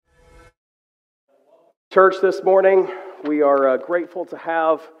Church, this morning, we are grateful to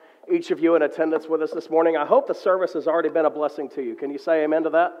have each of you in attendance with us this morning. I hope the service has already been a blessing to you. Can you say amen to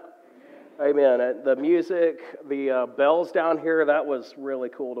that? Amen. The music, the bells down here, that was really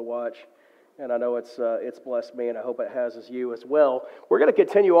cool to watch. And I know it's blessed me, and I hope it has as you as well. We're going to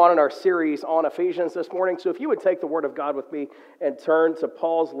continue on in our series on Ephesians this morning. So if you would take the Word of God with me and turn to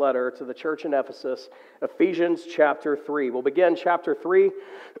Paul's letter to the church in Ephesus, Ephesians chapter 3. We'll begin chapter 3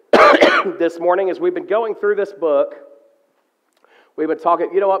 this morning as we've been going through this book. We've been talking,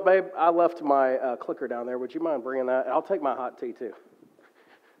 you know what, babe? I left my clicker down there. Would you mind bringing that? I'll take my hot tea, too.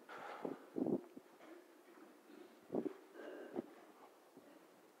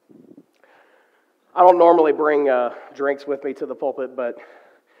 I don't normally bring drinks with me to the pulpit, but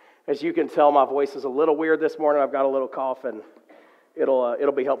as you can tell, my voice is a little weird this morning. I've got a little cough, and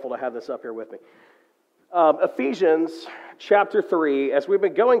it'll be helpful to have this up here with me. Ephesians chapter 3, as we've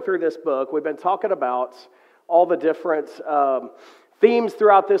been going through this book, we've been talking about all the different themes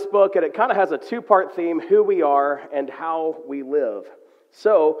throughout this book, and it kind of has a two-part theme, who we are and how we live.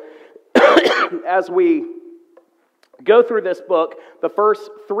 So, as we go through this book, the first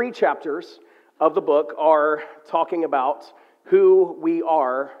 3 chapters of the book are talking about who we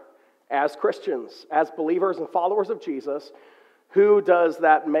are as Christians, as believers and followers of Jesus. Who does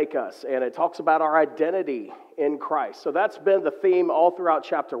that make us? And it talks about our identity in Christ. So that's been the theme all throughout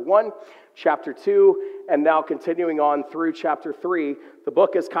chapter 1, chapter 2, and now continuing on through chapter 3. The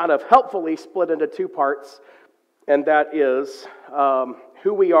book is kind of helpfully split into 2 parts, and that is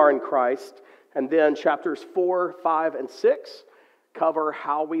who we are in Christ. And then chapters 4, 5, and 6 cover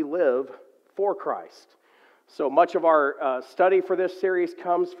how we live for Christ. So much of our study for this series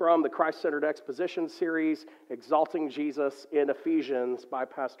comes from the Christ-Centered Exposition series, Exalting Jesus in Ephesians by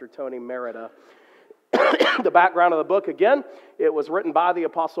Pastor Tony Merida. The background of the book, again, it was written by the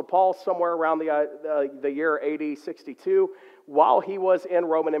Apostle Paul somewhere around the year AD 62 while he was in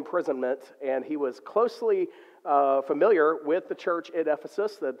Roman imprisonment, and he was closely familiar with the church in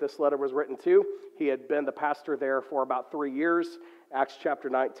Ephesus that this letter was written to. He had been the pastor there for about 3 years. Acts chapter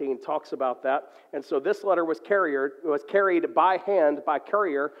 19 talks about that. And so this letter was carried by hand, by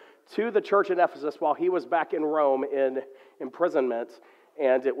courier, to the church in Ephesus while he was back in Rome in imprisonment.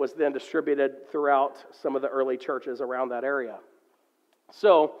 And it was then distributed throughout some of the early churches around that area.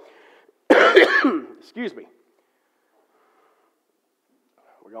 So, excuse me.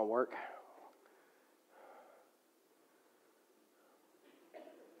 We're going to work.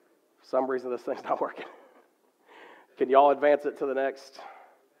 For some reason, this thing's not working. Can y'all advance it to the next?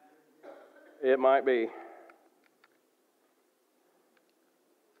 It might be.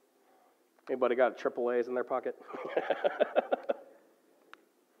 Anybody got triple A's in their pocket?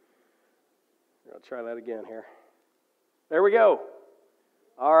 I'll try that again here. There we go.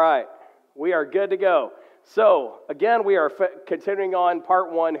 All right. We are good to go. So, again, we are continuing on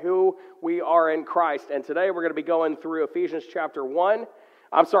part 1, who we are in Christ. And today we're going to be going through Ephesians chapter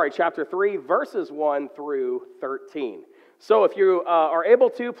 3, verses 1 through 13. So if you are able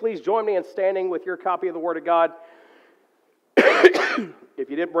to, please join me in standing with your copy of the Word of God. If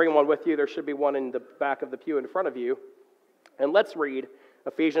you didn't bring one with you, there should be one in the back of the pew in front of you. And let's read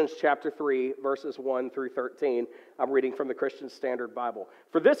Ephesians chapter 3, verses 1 through 13. I'm reading from the Christian Standard Bible.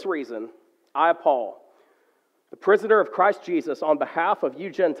 For this reason, I, Paul, the prisoner of Christ Jesus, on behalf of you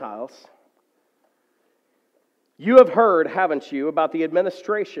Gentiles, you have heard, haven't you, about the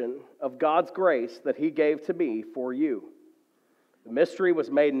administration of God's grace that He gave to me for you. The mystery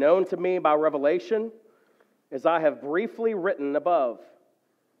was made known to me by revelation, as I have briefly written above.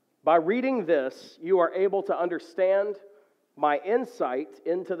 By reading this, you are able to understand my insight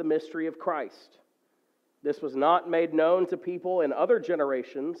into the mystery of Christ. This was not made known to people in other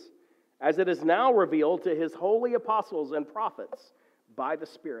generations, as it is now revealed to His holy apostles and prophets by the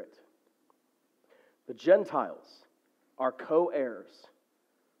Spirit. The Gentiles are co-heirs,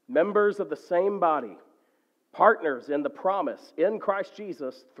 members of the same body, partners in the promise in Christ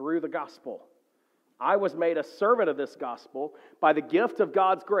Jesus through the gospel. I was made a servant of this gospel by the gift of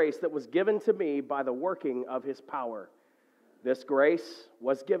God's grace that was given to me by the working of His power. This grace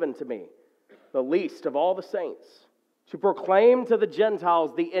was given to me, the least of all the saints, to proclaim to the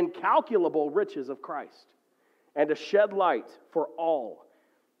Gentiles the incalculable riches of Christ, and to shed light for all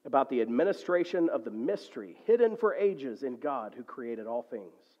about the administration of the mystery hidden for ages in God who created all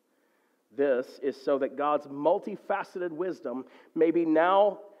things. This is so that God's multifaceted wisdom may be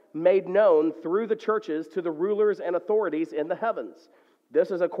now made known through the churches to the rulers and authorities in the heavens.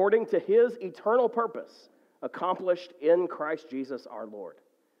 This is according to His eternal purpose, accomplished in Christ Jesus our Lord.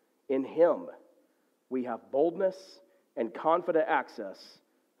 In Him we have boldness and confident access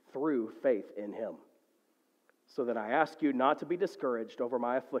through faith in Him. So then I ask you not to be discouraged over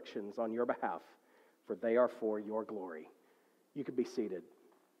my afflictions on your behalf, for they are for your glory. You can be seated.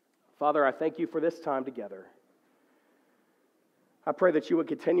 Father, I thank you for this time together. I pray that you would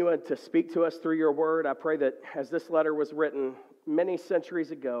continue to speak to us through your word. I pray that as this letter was written many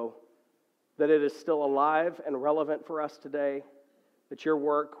centuries ago, that it is still alive and relevant for us today, that your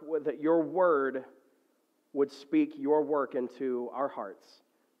word would speak your work into our hearts,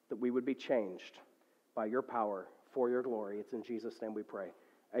 that we would be changed by your power for your glory. It's in Jesus' name we pray.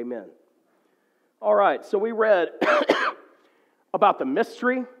 Amen. All right, so we read about the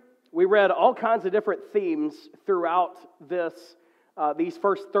mystery. We read all kinds of different themes throughout these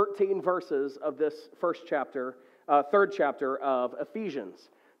first 13 verses of this third chapter of Ephesians.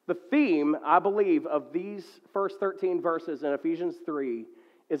 The theme, I believe, of these first 13 verses in Ephesians 3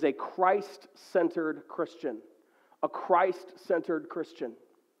 is a Christ-centered Christian. A Christ-centered Christian.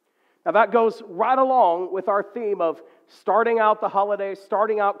 Now that goes right along with our theme of starting out the holidays,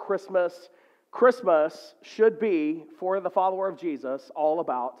 starting out Christmas. Christmas should be, for the follower of Jesus, all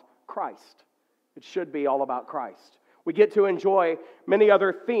about Christ. It should be all about Christ. We get to enjoy many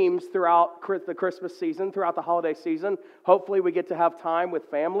other themes throughout the Christmas season, throughout the holiday season. Hopefully we get to have time with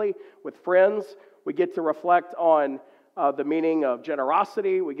family, with friends. We get to reflect on the meaning of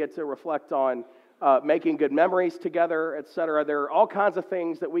generosity. We get to reflect on making good memories together, etc. There are all kinds of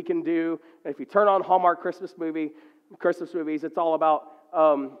things that we can do. And if you turn on Hallmark Christmas movies, it's all about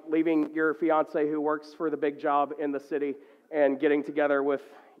leaving your fiance who works for the big job in the city and getting together with,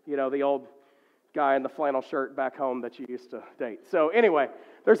 the old guy in the flannel shirt back home that you used to date. So anyway,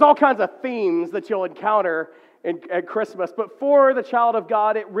 there's all kinds of themes that you'll encounter at Christmas. But for the child of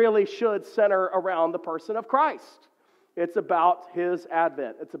God, it really should center around the person of Christ. It's about his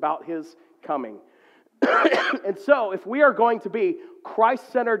advent. It's about his coming. And so, if we are going to be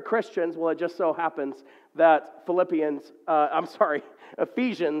Christ-centered Christians, well, it just so happens that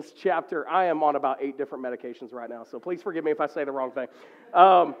Ephesians chapter, I am on about 8 different medications right now, so please forgive me if I say the wrong thing.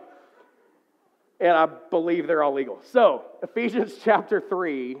 And I believe they're all legal. So, Ephesians chapter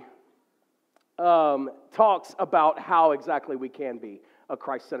 3 talks about how exactly we can be a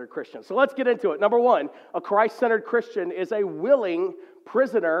Christ-centered Christian. So let's get into it. Number 1, a Christ-centered Christian is a willing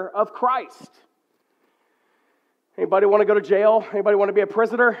prisoner of Christ. Anybody want to go to jail? Anybody want to be a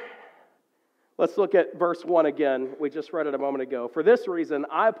prisoner? Let's look at verse 1 again. We just read it a moment ago. For this reason,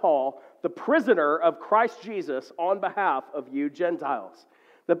 I, Paul, the prisoner of Christ Jesus, on behalf of you Gentiles.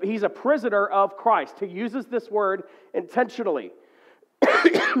 He's a prisoner of Christ. He uses this word intentionally.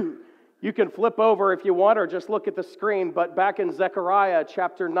 You can flip over if you want or just look at the screen, but back in Zechariah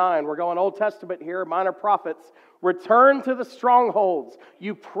chapter 9, we're going Old Testament here, minor prophets. Return to the strongholds,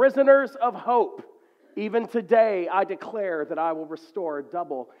 you prisoners of hope. Even today I declare that I will restore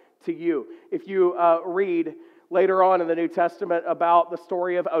double to you. If you read later on in the New Testament about the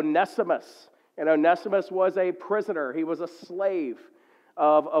story of Onesimus, and Onesimus was a prisoner. He was a slave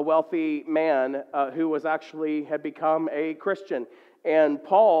of a wealthy man who had become a Christian. And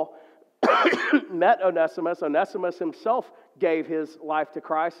Paul met Onesimus. Onesimus himself gave his life to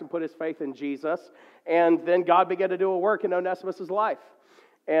Christ and put his faith in Jesus. And then God began to do a work in Onesimus' life.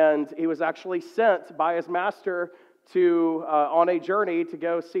 And he was actually sent by his master on a journey to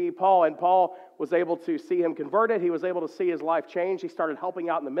go see Paul. And Paul was able to see him converted. He was able to see his life change. He started helping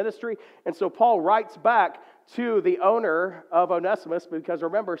out in the ministry. And so Paul writes back to the owner of Onesimus, because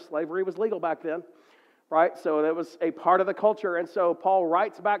remember, slavery was legal back then, right? So that was a part of the culture. And so Paul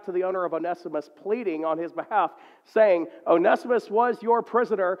writes back to the owner of Onesimus, pleading on his behalf, saying, Onesimus was your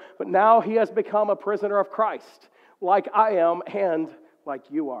prisoner, but now he has become a prisoner of Christ, like I am and like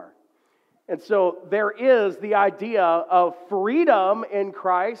you are. And so there is the idea of freedom in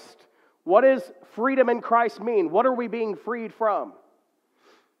Christ. What does freedom in Christ mean? What are we being freed from?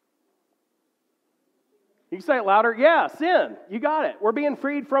 You can say it louder. Yeah, sin. You got it. We're being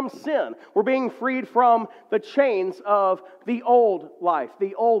freed from sin. We're being freed from the chains of the old life,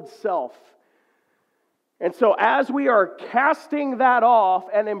 the old self. And so as we are casting that off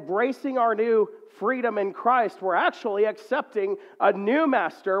and embracing our new freedom in Christ, we're actually accepting a new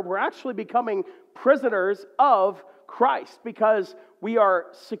master. We're actually becoming prisoners of Christ because we are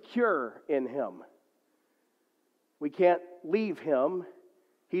secure in Him. We can't leave Him.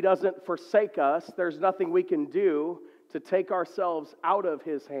 He doesn't forsake us. There's nothing we can do to take ourselves out of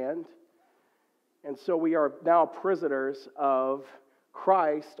His hand. And so we are now prisoners of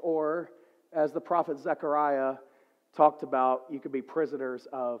Christ, or as the prophet Zechariah talked about, you could be prisoners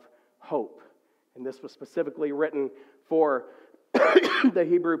of hope. And this was specifically written for the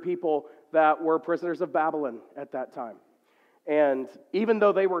Hebrew people that were prisoners of Babylon at that time. And even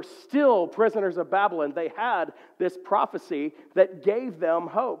though they were still prisoners of Babylon, they had this prophecy that gave them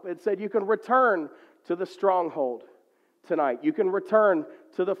hope. It said, you can return to the stronghold tonight. You can return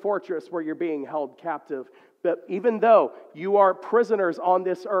to the fortress where you're being held captive. But even though you are prisoners on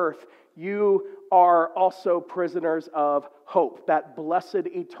this earth, you are also prisoners of hope, that blessed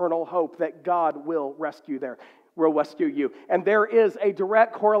eternal hope that God will rescue you. And there is a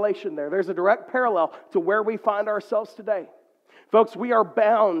direct correlation there. There's a direct parallel to where we find ourselves today. Folks, we are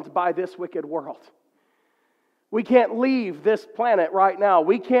bound by this wicked world. We can't leave this planet right now.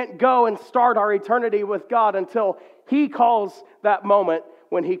 We can't go and start our eternity with God until He calls that moment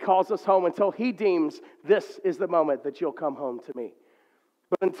when He calls us home, until He deems this is the moment that you'll come home to me.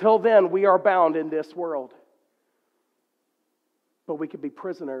 But until then, we are bound in this world. But we can be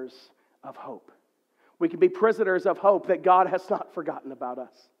prisoners of hope. We can be prisoners of hope that God has not forgotten about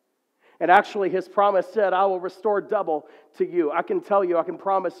us. And actually, His promise said, I will restore double to you. I can tell you, I can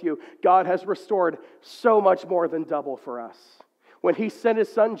promise you, God has restored so much more than double for us. When He sent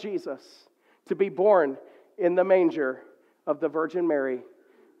His Son Jesus to be born in the manger of the Virgin Mary,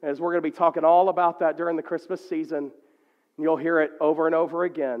 as we're going to be talking all about that during the Christmas season, you'll hear it over and over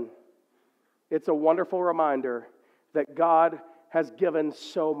again. It's a wonderful reminder that God has given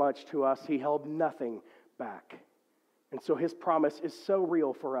so much to us. He held nothing back. And so His promise is so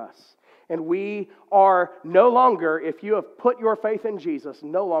real for us. And we are no longer, if you have put your faith in Jesus,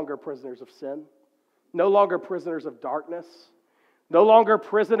 no longer prisoners of sin, no longer prisoners of darkness, no longer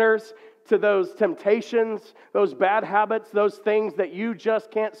prisoners to those temptations, those bad habits, those things that you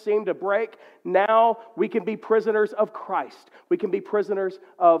just can't seem to break. Now we can be prisoners of Christ. We can be prisoners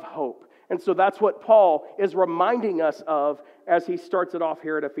of hope. And so that's what Paul is reminding us of as he starts it off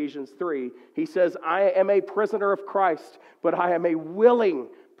here at Ephesians 3. He says, I am a prisoner of Christ, but I am a willing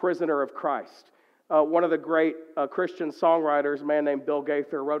prisoner of Christ. One of the great Christian songwriters, a man named Bill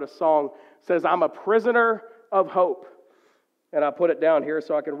Gaither, wrote a song, says, I'm a prisoner of hope. And I put it down here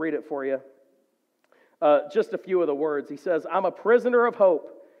so I can read it for you. Just a few of the words. He says, I'm a prisoner of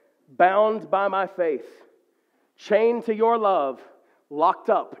hope, bound by my faith, chained to your love, locked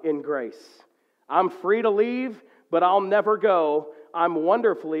up in grace. I'm free to leave, but I'll never go. I'm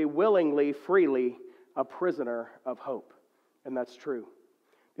wonderfully, willingly, freely a prisoner of hope. And that's true.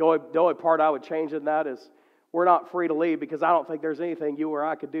 The only part I would change in that is we're not free to leave, because I don't think there's anything you or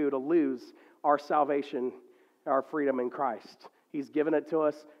I could do to lose our salvation, our freedom in Christ. He's given it to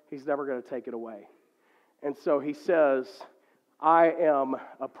us. He's never going to take it away. And so he says, I am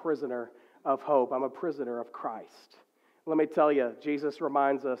a prisoner of hope. I'm a prisoner of Christ. Let me tell you, Jesus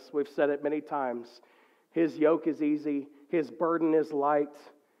reminds us, we've said it many times, His yoke is easy, His burden is light.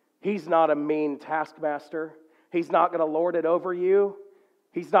 He's not a mean taskmaster. He's not going to lord it over you.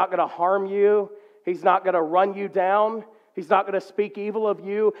 He's not going to harm you. He's not going to run you down. He's not going to speak evil of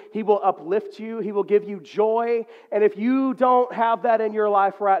you. He will uplift you. He will give you joy. And if you don't have that in your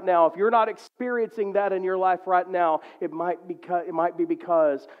life right now, if you're not experiencing that in your life right now, it might be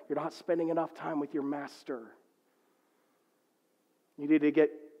because you're not spending enough time with your Master. You need to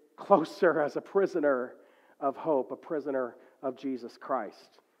get closer as a prisoner of hope, a prisoner of Jesus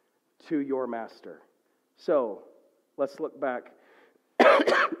Christ, to your Master. So, let's look back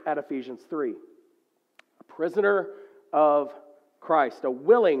at Ephesians 3. A prisoner of Christ, a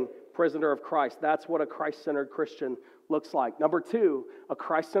willing prisoner of Christ. That's what a Christ-centered Christian looks like. Number 2, a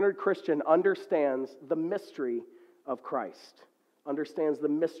Christ-centered Christian understands the mystery of Christ. Understands the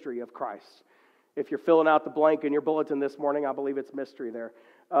mystery of Christ. If you're filling out the blank in your bulletin this morning, I believe it's mystery there.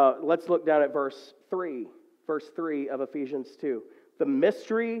 Let's look down at verse 3 of Ephesians 2. The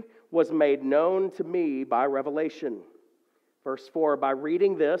mystery was made known to me by revelation. Verse 4, by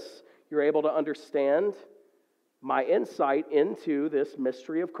reading this, you're able to understand my insight into this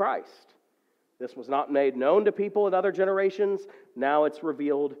mystery of Christ. This was not made known to people in other generations. Now it's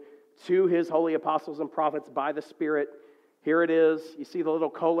revealed to His holy apostles and prophets by the Spirit. Here it is. You see the little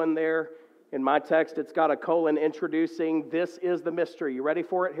colon there? In my text, it's got a colon introducing, this is the mystery. You ready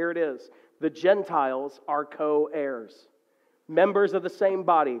for it? Here it is. The Gentiles are co-heirs, members of the same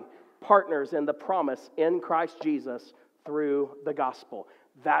body, partners in the promise in Christ Jesus through the gospel.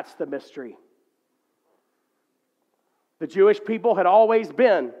 That's the mystery. The Jewish people had always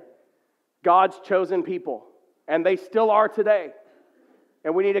been God's chosen people, and they still are today.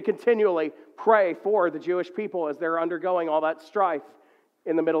 And we need to continually pray for the Jewish people as they're undergoing all that strife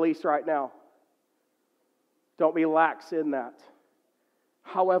in the Middle East right now. Don't be lax in that.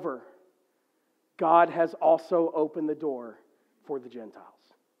 However, God has also opened the door for the Gentiles.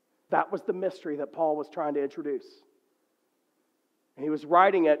 That was the mystery that Paul was trying to introduce. And he was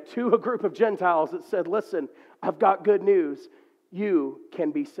writing it to a group of Gentiles that said, listen, I've got good news. You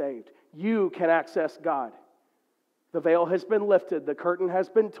can be saved. You can access God. The veil has been lifted. The curtain has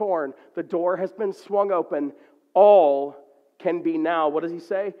been torn. The door has been swung open. All can be now, what does he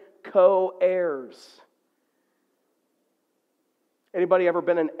say? Co-heirs. Anybody ever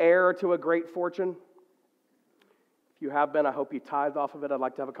been an heir to a great fortune? If you have been, I hope you tithed off of it. I'd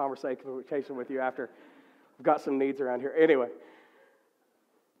like to have a conversation with you after. I've got some needs around here. Anyway.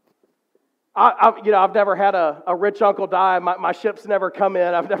 I've never had a rich uncle die. My ship's never come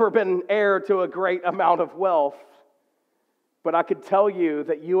in. I've never been an heir to a great amount of wealth. But I could tell you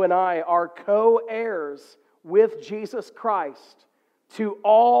that you and I are co-heirs with Jesus Christ to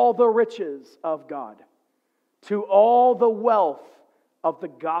all the riches of God, to all the wealth of the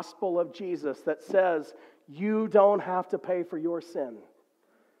gospel of Jesus that says you don't have to pay for your sin.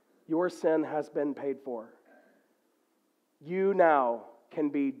 Your sin has been paid for. You now can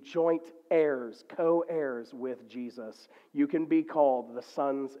be joint heirs, co-heirs with Jesus. You can be called the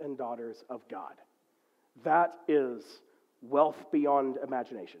sons and daughters of God. That is wealth beyond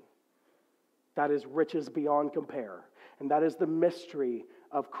imagination. That is riches beyond compare. And that is the mystery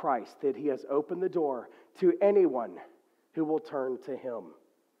of Christ, that he has opened the door to anyone who will turn to him.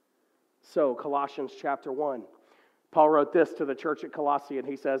 So, Colossians chapter 1, Paul wrote this to the church at Colossae, and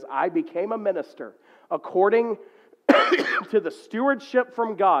he says, I became a minister according to the stewardship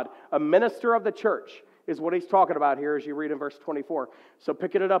from God. A minister of the church is what he's talking about here as you read in verse 24. So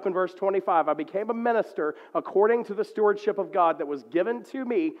picking it up in verse 25, I became a minister according to the stewardship of God that was given to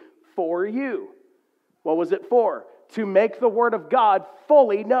me for you. What was it for? To make the word of God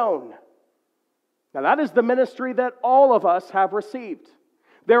fully known. Now that is the ministry that all of us have received.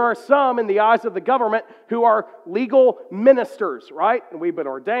 There are some in the eyes of the government who are legal ministers, right? And we've been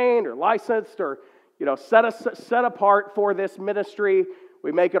ordained or licensed or set apart for this ministry.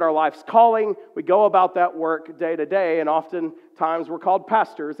 We make it our life's calling. We go about that work day to day, and oftentimes we're called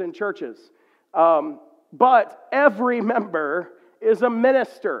pastors in churches. But every member is a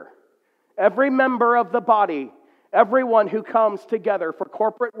minister. Every member of the body, everyone who comes together for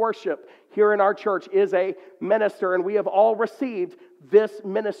corporate worship here in our church is a minister, and we have all received this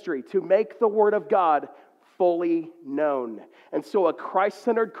ministry to make the Word of God fully known. And so a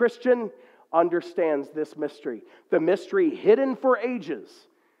Christ-centered Christian understands this mystery. The mystery hidden for ages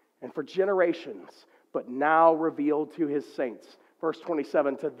and for generations, but now revealed to his saints. Verse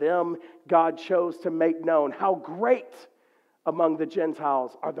 27, to them God chose to make known how great among the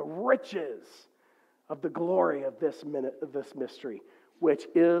Gentiles are the riches of the glory of this mystery, which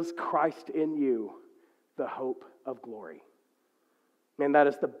is Christ in you, the hope of glory. Man, that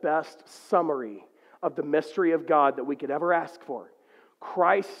is the best summary of the mystery of God that we could ever ask for.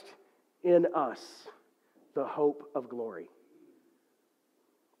 Christ in us, the hope of glory.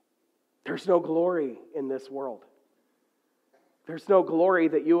 There's no glory in this world. There's no glory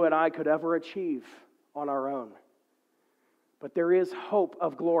that you and I could ever achieve on our own. But there is hope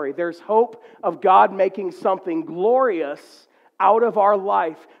of glory. There's hope of God making something glorious out of our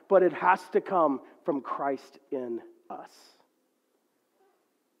life, but it has to come from Christ in us.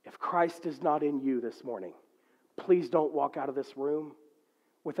 If Christ is not in you this morning, please don't walk out of this room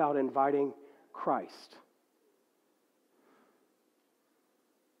without inviting Christ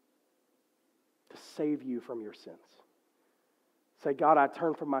to save you from your sins. Say, God, I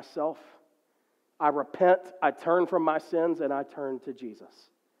turn from myself. I repent, I turn from my sins, and I turn to Jesus.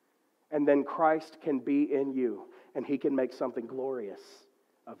 And then Christ can be in you, and he can make something glorious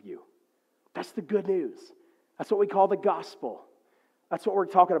of you. That's the good news. That's what we call the gospel. That's what we're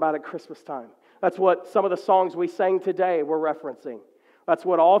talking about at Christmas time. That's what some of the songs we sang today were referencing. That's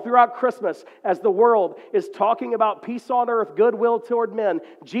what all throughout Christmas, as the world is talking about peace on earth, goodwill toward men,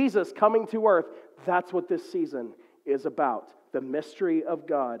 Jesus coming to earth, that's what this season is about. The mystery of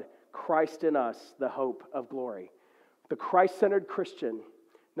God, Christ in us, the hope of glory. The Christ-centered Christian,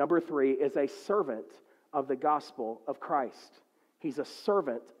 number 3, is a servant of the gospel of Christ. He's a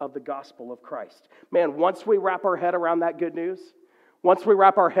servant of the gospel of Christ. Man, once we wrap our head around that good news, once we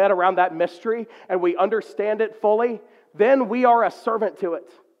wrap our head around that mystery and we understand it fully, then we are a servant to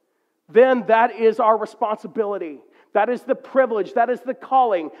it. Then that is our responsibility. That is the privilege. That is the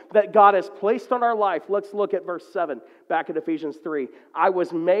calling that God has placed on our life. Let's look at verse 7 back in Ephesians 3. I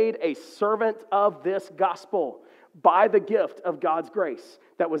was made a servant of this gospel by the gift of God's grace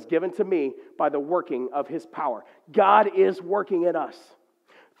that was given to me by the working of his power. God is working in us.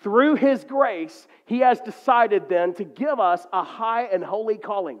 Through His grace, He has decided then to give us a high and holy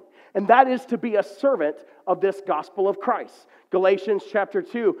calling. And that is to be a servant of this gospel of Christ. Galatians chapter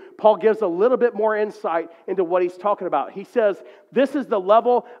 2, Paul gives a little bit more insight into what he's talking about. He says, this is the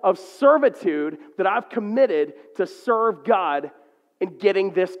level of servitude that I've committed to serve God in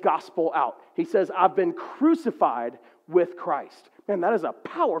getting this gospel out. He says, I've been crucified with Christ. Man, that is a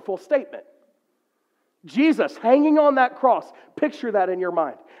powerful statement. Jesus hanging on that cross. Picture that in your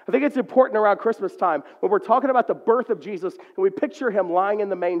mind. I think it's important around Christmas time when we're talking about the birth of Jesus and we picture Him lying in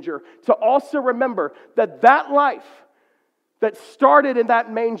the manger to also remember that that life that started in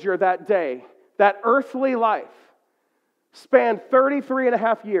that manger that day, that earthly life, spanned 33 and a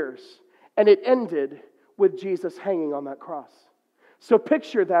half years, and it ended with Jesus hanging on that cross. So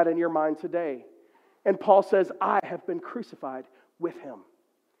picture that in your mind today. And Paul says, I have been crucified with Him.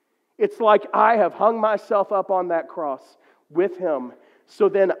 It's like I have hung myself up on that cross with Him, so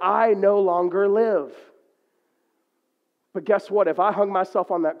then I no longer live. But guess what? If I hung myself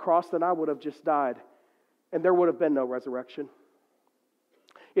on that cross, then I would have just died, and there would have been no resurrection.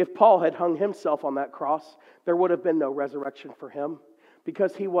 If Paul had hung himself on that cross, there would have been no resurrection for him,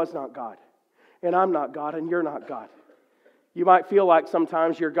 because he was not God. And I'm not God, and you're not God. You might feel like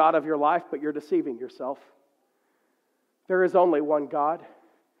sometimes you're God of your life, but you're deceiving yourself. There is only one God,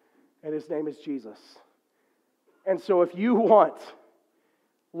 and His name is Jesus. And so if you want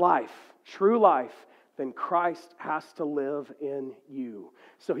life, true life, then Christ has to live in you.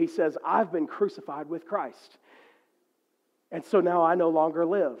 So he says, I've been crucified with Christ. And so now I no longer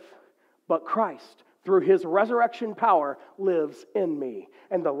live, but Christ, through His resurrection power, lives in me.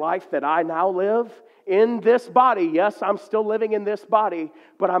 And the life that I now live in this body, yes, I'm still living in this body,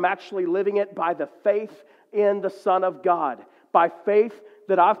 but I'm actually living it by the faith in the Son of God. By faith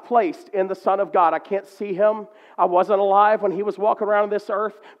that I've placed in the Son of God. I can't see Him. I wasn't alive when He was walking around this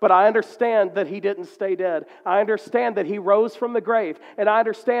earth, but I understand that He didn't stay dead. I understand that He rose from the grave, and I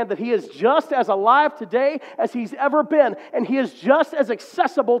understand that He is just as alive today as He's ever been, and He is just as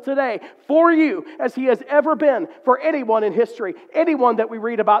accessible today for you as He has ever been for anyone in history, anyone that we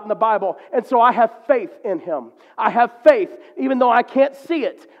read about in the Bible. And so I have faith in Him. I have faith, even though I can't see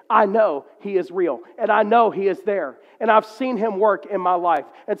it, I know He is real, and I know He is there, and I've seen Him work in my life.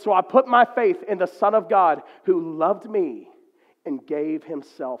 And so I put my faith in the Son of God who loved me and gave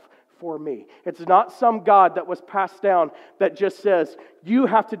Himself for me. It's not some God that was passed down that just says, you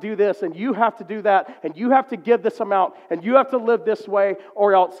have to do this and you have to do that and you have to give this amount and you have to live this way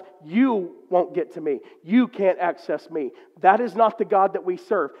or else you won't get to me. You can't access me. That is not the God that we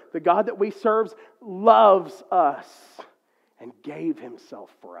serve. The God that we serve loves us and gave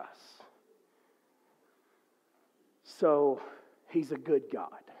Himself for us. So He's a good God.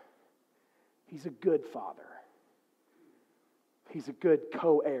 He's a good Father. He's a good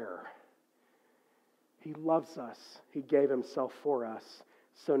co-heir. He loves us. He gave Himself for us.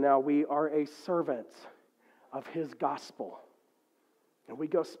 So now we are a servant of His gospel. And we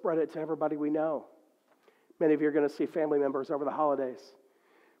go spread it to everybody we know. Many of you are going to see family members over the holidays.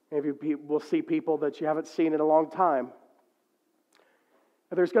 Many of you will see people that you haven't seen in a long time.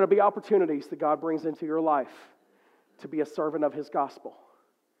 And there's going to be opportunities that God brings into your life to be a servant of His gospel.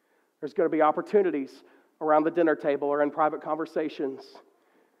 There's going to be opportunities around the dinner table or in private conversations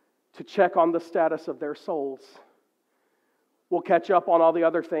to check on the status of their souls. We'll catch up on all the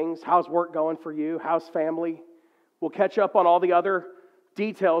other things. How's work going for you? How's family? We'll catch up on all the other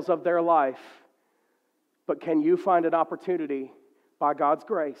details of their life. But can you find an opportunity by God's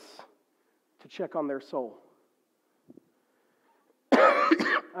grace to check on their soul?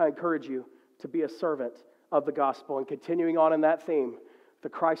 I encourage you to be a servant of the gospel. And continuing on in that theme, the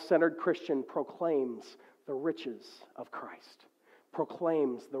Christ-centered Christian proclaims the riches of Christ.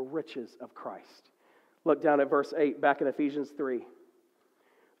 Proclaims the riches of Christ. Look down at verse 8 back in Ephesians 3.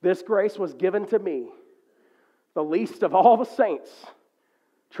 This grace was given to me, the least of all the saints.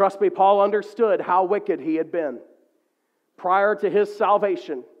 Trust me, Paul understood how wicked he had been. Prior to his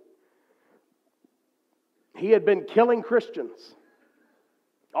salvation, he had been killing Christians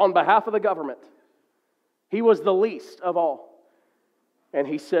on behalf of the government. He was the least of all. And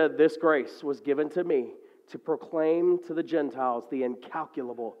he said, this grace was given to me to proclaim to the Gentiles the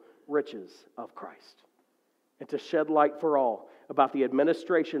incalculable riches of Christ. And to shed light for all about the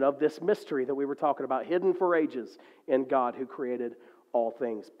administration of this mystery that we were talking about, hidden for ages in God who created all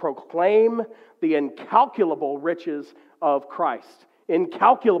things. Proclaim the incalculable riches of Christ.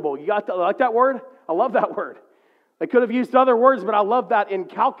 Incalculable. You like that word? I love that word. They could have used other words, but I love that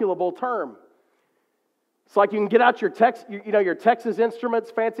incalculable term. It's like you can get out your your Texas Instruments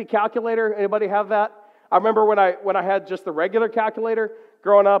fancy calculator. Anybody have that? I remember when I had just the regular calculator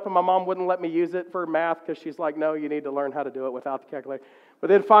growing up, and my mom wouldn't let me use it for math because she's like, no, you need to learn how to do it without the calculator. But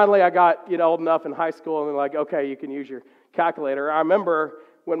then finally I got old enough in high school, and they're like, okay, you can use your calculator. I remember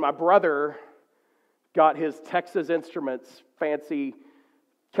when my brother got his Texas Instruments fancy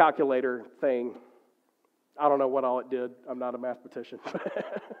calculator thing. I don't know what all it did. I'm not a mathematician.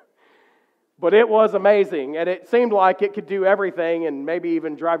 But it was amazing, and it seemed like it could do everything and maybe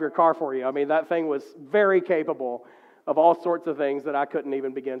even drive your car for you. I mean, that thing was very capable of all sorts of things that I couldn't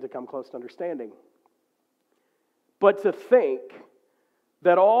even begin to come close to understanding. But to think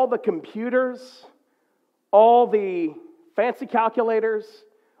that all the computers, all the fancy calculators,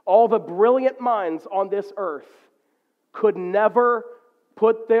 all the brilliant minds on this earth could never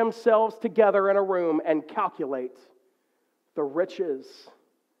put themselves together in a room and calculate the riches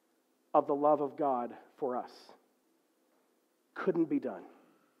of the love of God for us. Couldn't be done.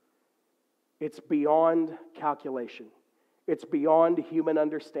 It's beyond calculation. It's beyond human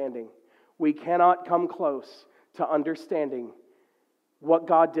understanding. We cannot come close to understanding what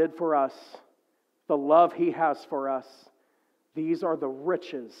God did for us, the love He has for us. These are the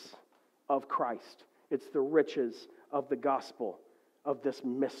riches of Christ. It's the riches of the gospel, of this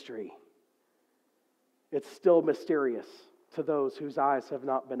mystery. It's still mysterious to those whose eyes have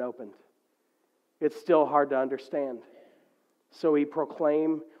not been opened. It's still hard to understand. So we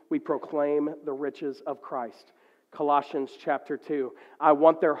proclaim the riches of Christ. Colossians chapter 2. I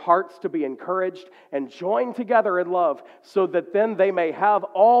want their hearts to be encouraged and joined together in love, so that then they may have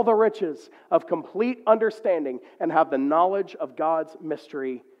all the riches of complete understanding and have the knowledge of God's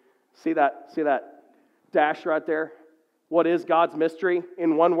mystery. See that dash right there? What is God's mystery?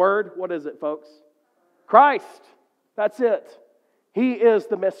 In one word, what is it, folks? Christ. That's it. He is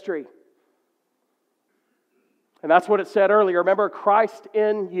the mystery. And that's what it said earlier. Remember, Christ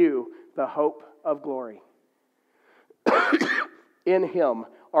in you, the hope of glory. In Him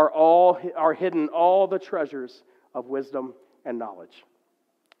are hidden all the treasures of wisdom and knowledge.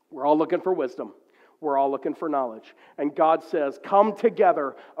 We're all looking for wisdom. We're all looking for knowledge. And God says, come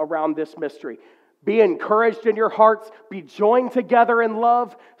together around this mystery. Be encouraged in your hearts. Be joined together in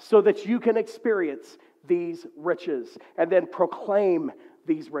love so that you can experience these riches. And then proclaim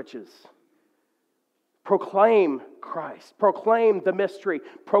these riches. Proclaim Christ. Proclaim the mystery.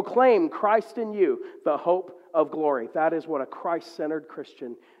 Proclaim Christ in you, the hope of glory. That is what a Christ-centered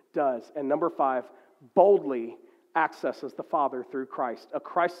Christian does. And number 5, boldly accesses the Father through Christ. A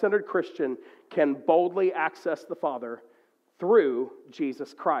Christ-centered Christian can boldly access the Father through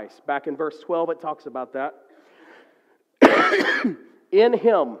Jesus Christ. Back in verse 12, it talks about that. In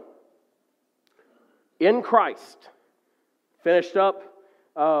Him, in Christ, finished up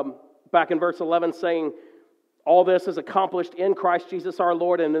back in verse 11 saying, all this is accomplished in Christ Jesus our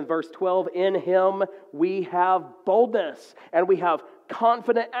Lord. And in verse 12, in Him we have boldness and we have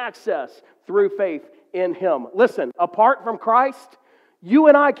confident access through faith in Him. Listen, apart from Christ, you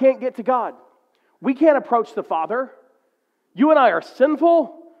and I can't get to God. We can't approach the Father. You and I are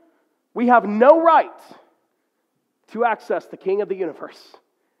sinful. We have no right to access the King of the universe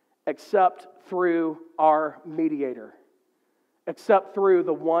except through our mediator, except through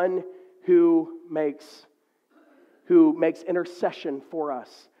the one who makes intercession for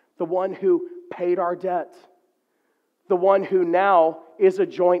us, the one who paid our debt, the one who now is a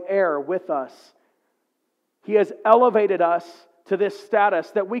joint heir with us. He has elevated us to this status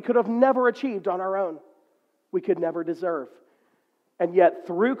that we could have never achieved on our own. We could never deserve. And yet,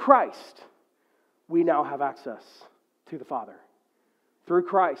 through Christ, we now have access to the Father. Through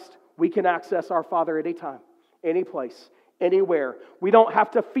Christ, we can access our Father anytime, any place, anywhere. We don't have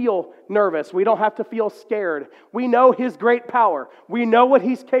to feel nervous. We don't have to feel scared. We know His great power. We know what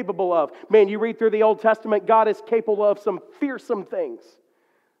He's capable of. Man, you read through the Old Testament, God is capable of some fearsome things,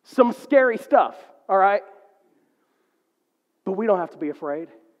 some scary stuff, all right? But we don't have to be afraid.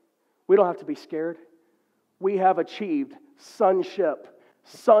 We don't have to be scared. We have achieved sonship,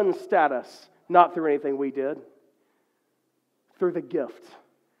 son status, not through anything we did, through the gift.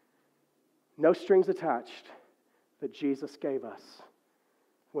 No strings attached that Jesus gave us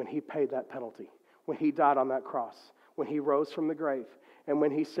when He paid that penalty, when He died on that cross, when He rose from the grave, and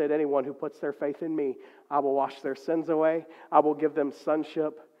when He said, anyone who puts their faith in me, I will wash their sins away, I will give them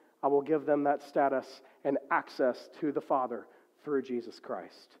sonship, I will give them that status and access to the Father through Jesus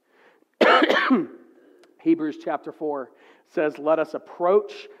Christ. Hebrews chapter 4 says, let us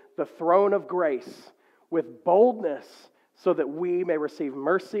approach the throne of grace with boldness so that we may receive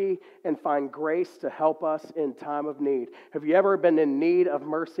mercy and find grace to help us in time of need. Have you ever been in need of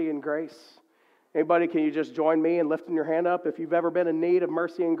mercy and grace? Anybody, can you just join me in lifting your hand up if you've ever been in need of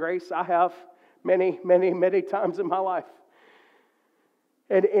mercy and grace? I have. many, many, many times in my life.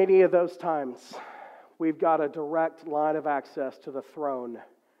 And any of those times, we've got a direct line of access to the throne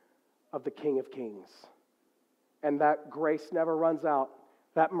of the King of Kings. And that grace never runs out.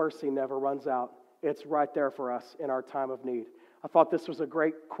 That mercy never runs out. It's right there for us in our time of need. I thought this was a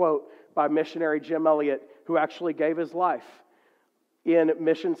great quote by missionary Jim Elliot, who actually gave his life in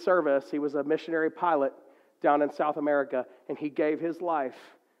mission service. He was a missionary pilot down in South America, and he gave his life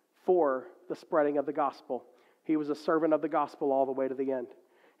for the spreading of the gospel. He was a servant of the gospel all the way to the end.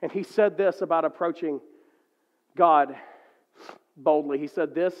 And he said this about approaching God boldly. He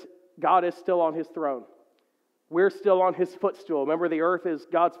said this: God is still on his throne. We're still on his footstool. Remember, the earth is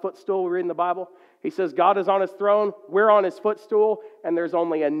God's footstool. We read in the Bible. He says God is on his throne. We're on his footstool, and there's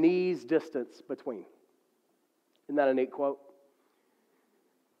only a knee's distance between. Isn't that a neat quote?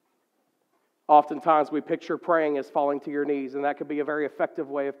 Oftentimes we picture praying as falling to your knees, and that could be a very effective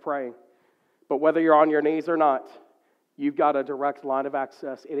way of praying. But whether you're on your knees or not, you've got a direct line of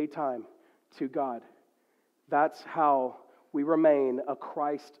access anytime to God. That's how we remain a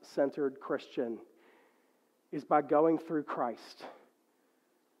Christ-centered Christian, is by going through Christ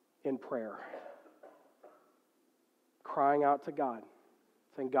in prayer. Crying out to God,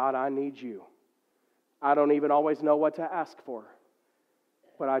 saying, God, I need you. I don't even always know what to ask for,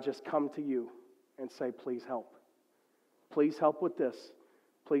 but I just come to you and say, please help. Please help with this.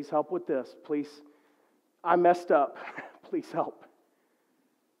 Please help with this. Please, I messed up. Please help.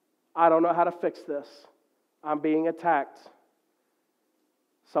 I don't know how to fix this. I'm being attacked.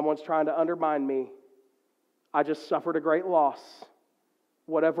 Someone's trying to undermine me. I just suffered a great loss.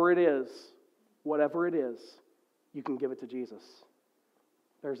 Whatever it is, you can give it to Jesus.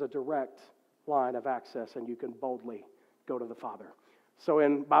 There's a direct line of access, and you can boldly go to the Father.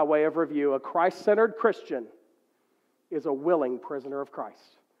 So by way of review, a Christ-centered Christian is a willing prisoner of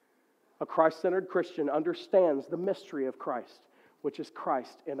Christ. A Christ-centered Christian understands the mystery of Christ, which is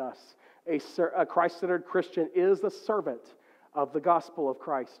Christ in us. A Christ-centered Christian is the servant of the gospel of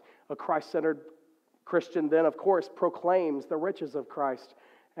Christ. A Christ-centered Christian then, of course, proclaims the riches of Christ,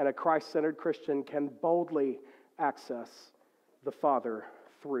 and a Christ-centered Christian can boldly access the Father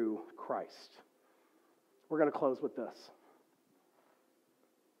through Christ. We're going to close with this.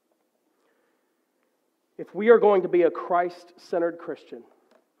 If we are going to be a Christ-centered Christian,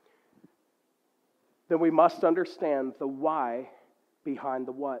 then we must understand the why behind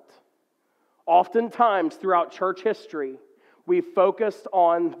the what. Oftentimes throughout church history, we've focused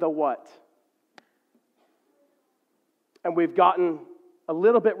on the what. And we've gotten a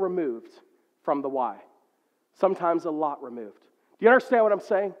little bit removed from the why. Sometimes a lot removed. Do you understand what I'm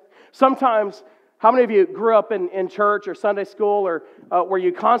saying? Sometimes, how many of you grew up in church or Sunday school or where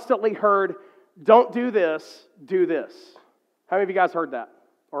you constantly heard, don't do this, do this? How many of you guys heard that?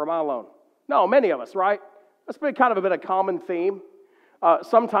 Or am I alone? No, many of us, right? That's been kind of a common theme.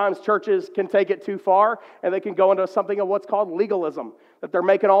 Sometimes churches can take it too far, and they can go into something of what's called legalism, that they're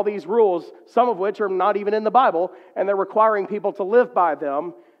making all these rules, some of which are not even in the Bible, and they're requiring people to live by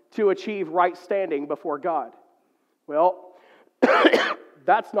them to achieve right standing before God. Well,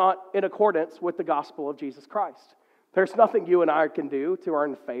 that's not in accordance with the gospel of Jesus Christ. There's nothing you and I can do to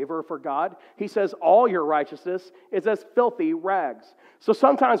earn favor for God. He says all your righteousness is as filthy rags. So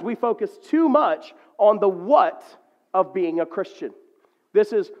sometimes we focus too much on the what of being a Christian.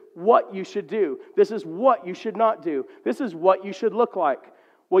 This is what you should do. This is what you should not do. This is what you should look like.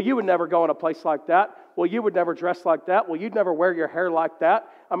 Well, you would never go in a place like that. Well, you would never dress like that. Well, you'd never wear your hair like that.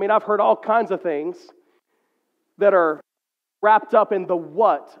 I mean, I've heard all kinds of things that are wrapped up in the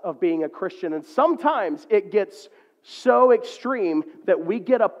what of being a Christian. And sometimes it gets so extreme that we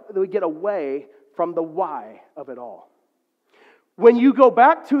get away from the why of it all. When you go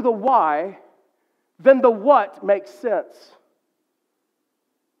back to the why, then the what makes sense.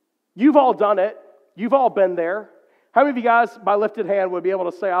 You've all done it. You've all been there. How many of you guys, by lifted hand, would be able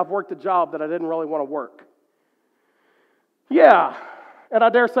to say, I've worked a job that I didn't really want to work? Yeah. And I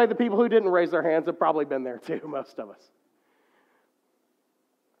dare say the people who didn't raise their hands have probably been there too, most of us.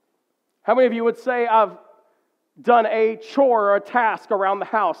 How many of you would say, I've done a chore or a task around the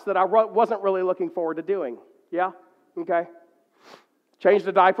house that I wasn't really looking forward to doing? Yeah? Okay. Changed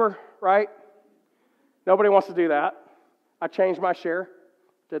a diaper, right? Nobody wants to do that. I changed my share,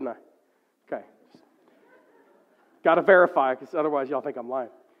 didn't I? Okay. Got to verify, because otherwise y'all think I'm lying.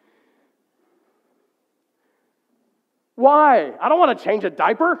 Why? I don't want to change a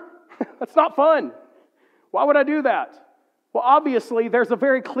diaper. That's not fun. Why would I do that? Well, obviously, there's a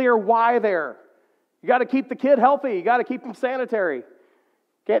very clear why there. You got to keep the kid healthy. You got to keep him sanitary.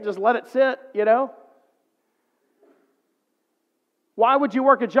 Can't just let it sit, you know? Why would you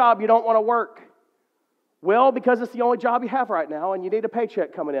work a job you don't want to work? Well, because it's the only job you have right now and you need a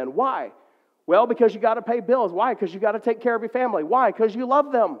paycheck coming in. Why? Well, because you got to pay bills. Why? Because you got to take care of your family. Why? Because you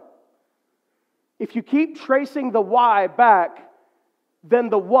love them. If you keep tracing the why back, then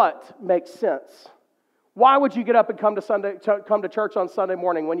the what makes sense. Why would you get up and come to church on Sunday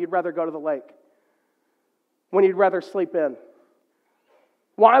morning when you'd rather go to the lake? When you'd rather sleep in?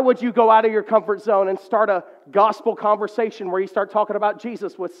 Why would you go out of your comfort zone and start a gospel conversation where you start talking about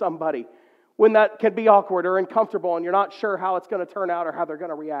Jesus with somebody when that can be awkward or uncomfortable and you're not sure how it's going to turn out or how they're going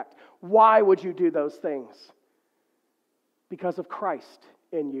to react? Why would you do those things? Because of Christ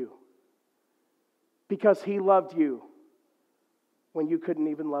in you. Because He loved you when you couldn't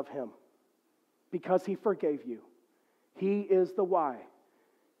even love Him. Because He forgave you. He is the why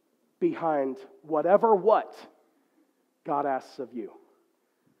behind whatever what God asks of you.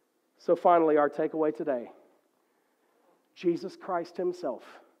 So finally, our takeaway today, Jesus Christ Himself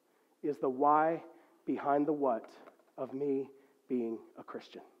is the why behind the what of me being a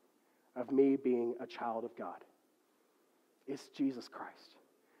Christian, of me being a child of God. It's Jesus Christ.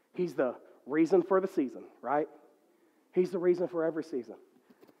 He's the reason for the season, right? He's the reason for every season.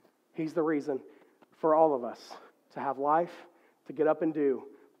 He's the reason for all of us to have life, to get up and do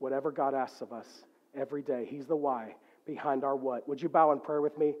whatever God asks of us every day. He's the why behind our what. Would you bow in prayer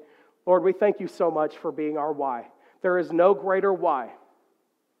with me? Lord, we thank you so much for being our why. There is no greater why.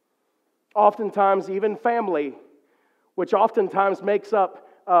 Oftentimes, even family, which oftentimes makes up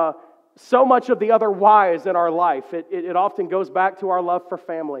so much of the other whys in our life, it often goes back to our love for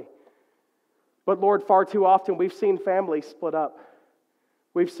family. But Lord, far too often we've seen families split up.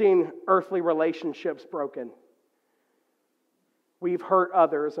 We've seen earthly relationships broken. We've hurt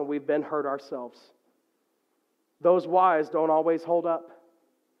others and we've been hurt ourselves. Those whys don't always hold up.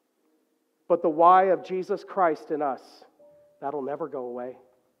 But the why of Jesus Christ in us, that'll never go away.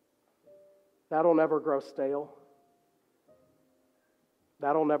 That'll never grow stale.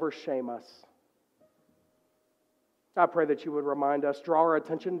 That'll never shame us. I pray that you would remind us, draw our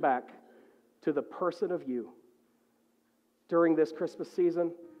attention back to the person of you during this Christmas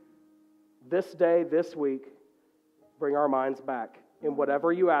season, this day, this week. Bring our minds back in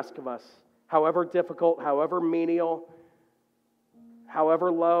whatever you ask of us, however difficult, however menial,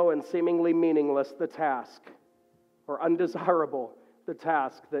 however low and seemingly meaningless the task, or undesirable the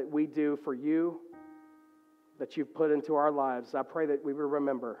task that we do for you, that you've put into our lives. I pray that we would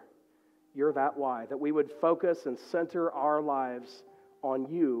remember you're that why, that we would focus and center our lives on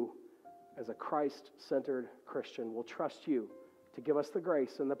you as a Christ-centered Christian. We'll trust you to give us the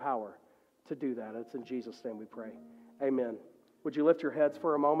grace and the power to do that. It's in Jesus' name we pray. Amen. Would you lift your heads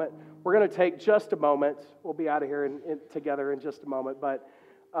for a moment? We're going to take just a moment. We'll be out of here together in just a moment. But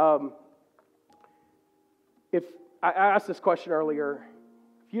if I asked this question earlier,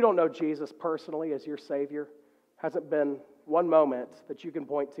 if you don't know Jesus personally as your Savior, hasn't been one moment that you can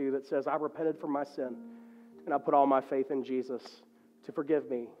point to that says, I repented from my sin and I put all my faith in Jesus to forgive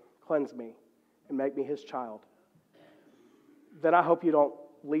me, cleanse me, and make me His child, then I hope you don't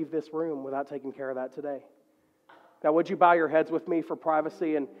leave this room without taking care of that today. Now, would you bow your heads with me for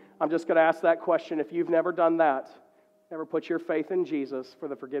privacy? And I'm just going to ask that question. If you've never done that, never put your faith in Jesus for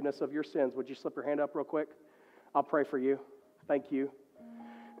the forgiveness of your sins, would you slip your hand up real quick? I'll pray for you. Thank you.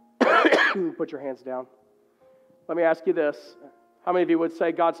 Put your hands down. Let me ask you this. How many of you would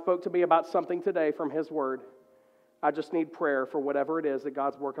say, God spoke to me about something today from His Word? I just need prayer for whatever it is that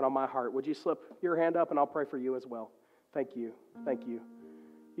God's working on my heart. Would you slip your hand up and I'll pray for you as well? Thank you. Thank you.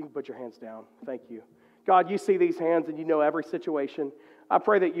 You can put your hands down. Thank you. God, you see these hands and you know every situation. I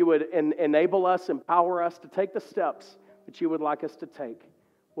pray that you would enable us, empower us to take the steps that you would like us to take.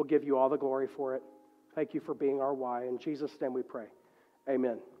 We'll give you all the glory for it. Thank you for being our why. In Jesus' name we pray.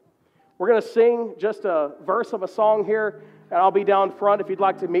 Amen. We're going to sing just a verse of a song here, and I'll be down front. If you'd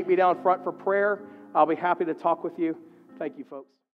like to meet me down front for prayer, I'll be happy to talk with you. Thank you, folks.